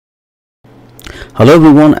Hello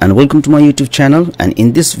everyone and welcome to my YouTube channel, and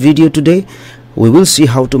in this video today we will see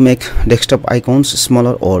how to make desktop icons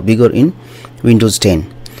smaller or bigger in Windows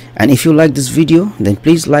 10. And if you like this video, then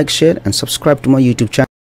please like, share and subscribe to my YouTube channel.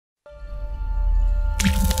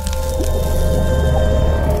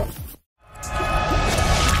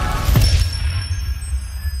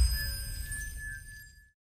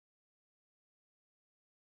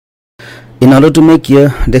 In order to make your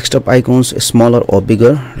desktop icons smaller or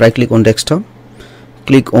bigger, right click on desktop,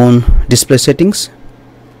 click on display settings.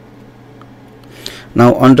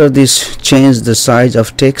 Now under this, change the size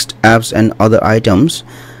of text, apps and other items.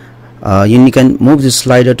 You can move this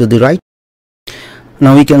slider to the right.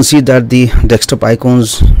 Now we can see that the desktop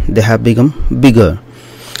icons, they have become bigger.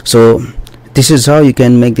 So this is how you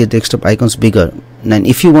can make the desktop icons bigger. And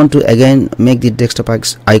if you want to again make the desktop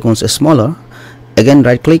icons smaller, again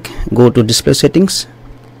right click, go to display settings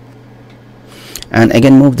and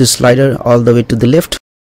again move this slider all the way to the left.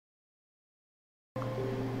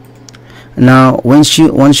 Now once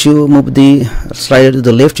you move the slider to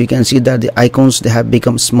the left, you can see that the icons, they have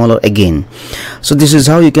become smaller again. So this is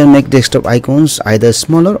how you can make desktop icons either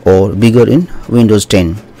smaller or bigger in Windows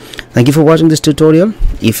 10. Thank you for watching this tutorial.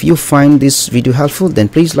 If you find this video helpful, then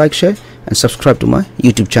please like, share and subscribe to my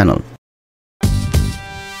YouTube channel.